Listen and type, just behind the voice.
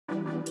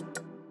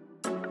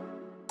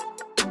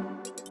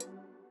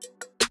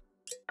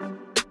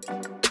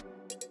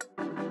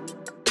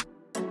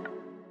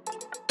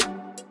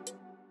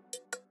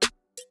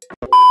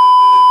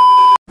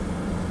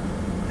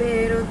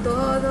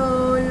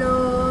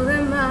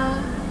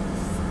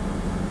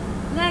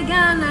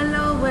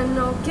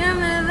que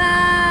me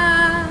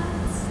das,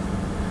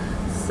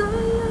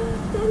 solo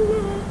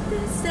tenerte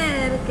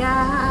cerca.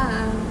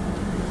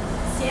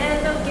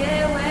 Siento que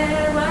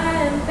vuelvo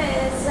a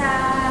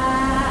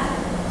empezar.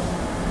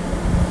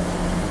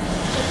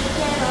 Yo te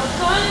quiero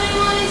con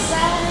limón y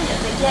sal, yo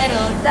te quiero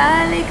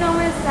tal y como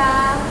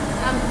estás.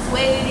 I'm just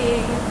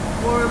waiting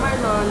for my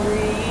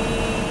laundry.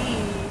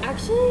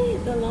 Actually,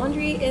 the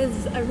laundry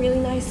is a really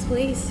nice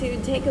place to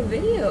take a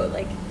video.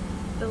 Like,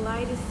 the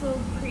light is so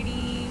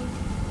pretty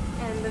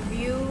and the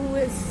view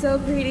is so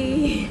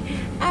pretty.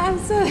 I'm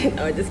so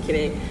no, just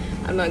kidding.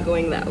 I'm not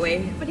going that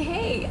way. But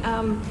hey,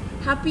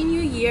 Happy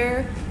New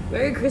Year,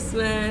 Merry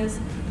Christmas,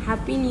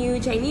 Happy New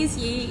Chinese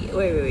Year.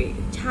 Wait.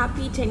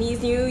 Happy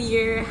Chinese New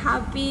Year,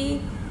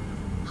 Happy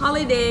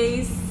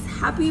Holidays,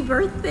 Happy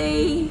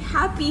Birthday,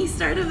 Happy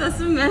start of the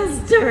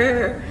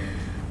semester.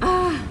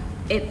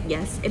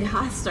 Yes, it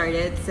has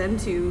started. Sem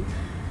 2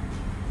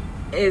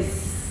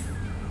 is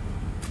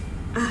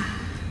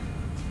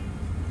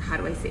how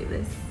do I say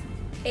this?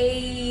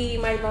 Hey,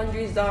 my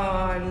laundry's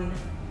done.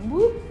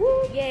 Whoop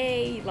whoop.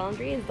 Yay,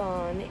 laundry is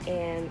done,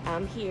 and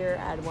I'm here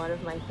at one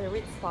of my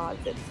favorite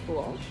spots at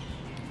school.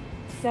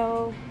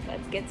 So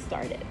let's get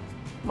started.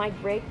 My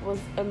break was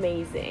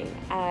amazing.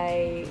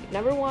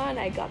 Number one,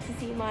 I got to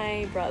see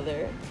my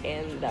brother,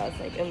 and that was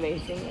like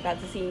amazing. I got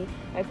to see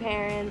my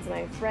parents,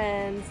 my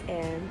friends,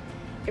 and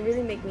it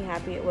really made me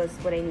happy. It was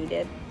what I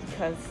needed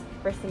because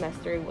first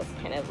semester was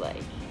kind of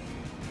like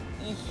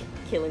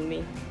killing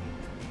me.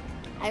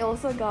 I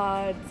also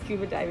got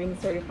scuba diving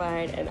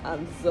certified, and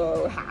I'm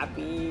so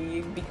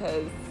happy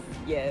because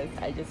yes,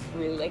 I just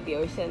really like the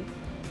ocean.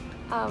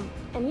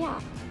 And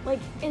yeah, like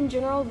in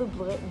general,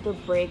 the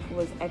break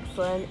was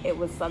excellent. It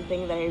was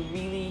something that I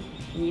really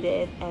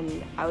needed,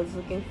 and I was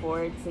looking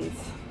forward since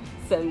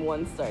Sem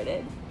 1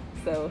 started.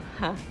 So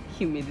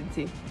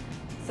humidity.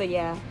 So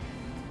yeah,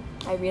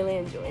 I really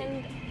enjoyed it.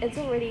 And it's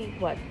already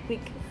what,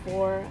 week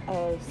 4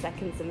 of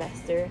second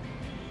semester.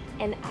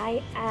 And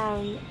I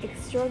am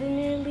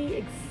extraordinarily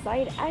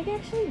excited. I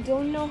actually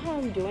don't know how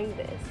I'm doing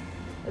this.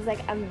 It's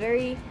like I'm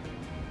very,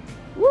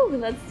 woo,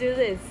 let's do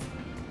this.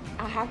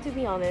 I have to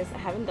be honest, I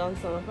haven't done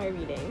some of my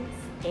readings,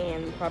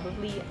 and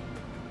probably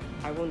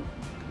I won't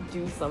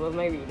do some of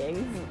my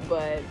readings,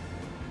 but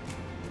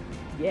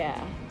yeah.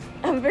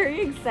 I'm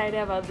very excited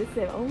about this.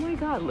 Oh my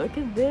god, look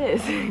at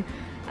this.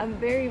 I'm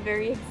very,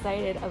 very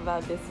excited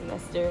about this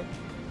semester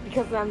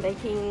because I'm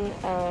taking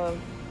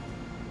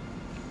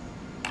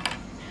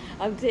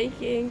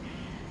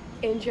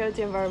Intro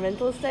to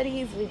Environmental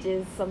Studies, which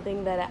is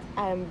something that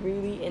I'm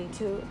really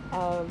into.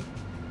 I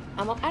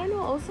don't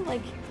know, also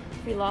like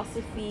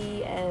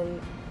philosophy,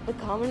 and the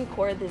Common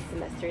Core this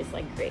semester is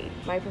like great.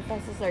 My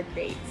professors are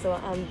great, so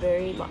I'm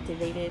very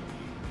motivated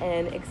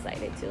and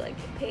excited to like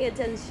pay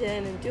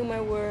attention and do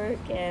my work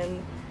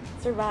and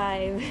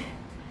survive.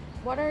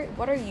 What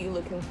are you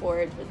looking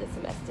forward for this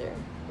semester?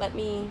 Let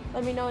me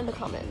know in the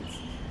comments.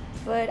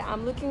 But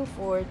I'm looking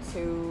forward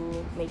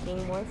to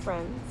making more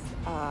friends,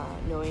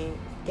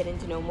 getting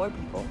to know more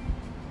people.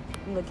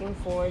 I'm looking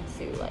forward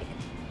to like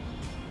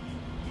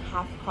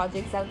have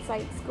projects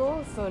outside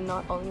school, so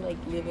not only like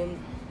live in,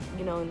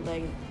 in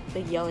like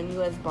the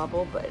Yale-NUS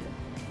bubble, but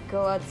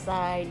go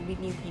outside, meet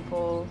new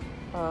people,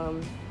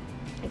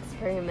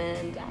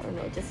 experiment, I don't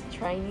know, just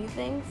try new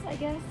things, I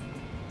guess.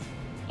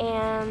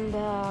 And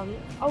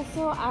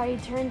also I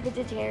turned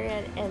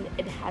vegetarian, and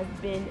it has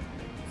been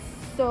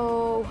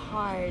so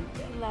hard,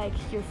 like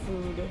your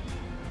food,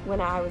 when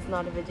I was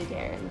not a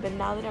vegetarian. But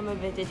now that I'm a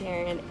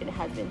vegetarian, it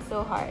has been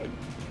so hard.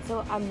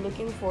 So I'm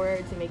looking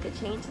forward to make a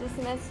change this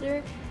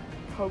semester.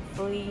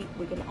 Hopefully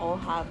we can all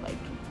have like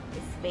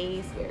a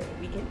space where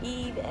we can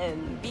eat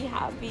and be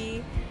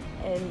happy,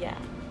 and yeah,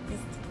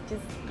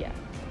 just yeah,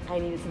 I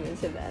needed to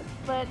mention that.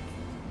 But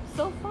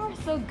so far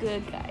so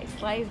good, guys.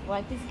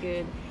 Life is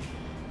good.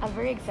 I'm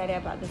very excited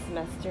about this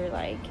semester.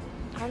 Like,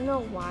 I don't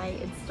know why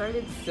it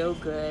started so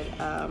good.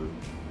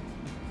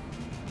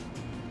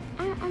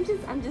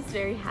 I'm just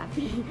very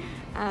happy.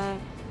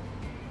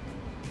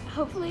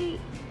 Hopefully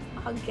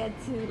I'll get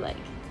to like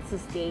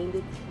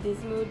sustain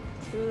this mood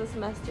through the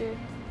semester,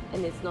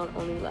 and it's not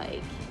only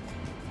like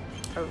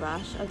a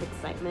rush of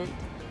excitement.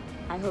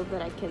 I hope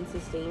that I can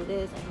sustain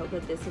this. I hope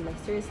that this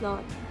semester is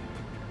not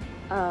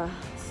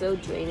so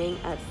draining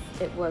as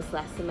it was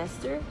last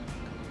semester.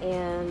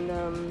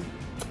 And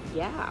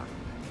yeah,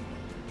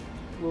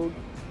 we'll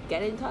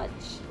get in touch.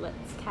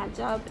 Let's catch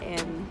up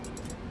and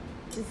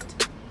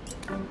just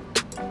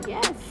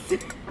yes.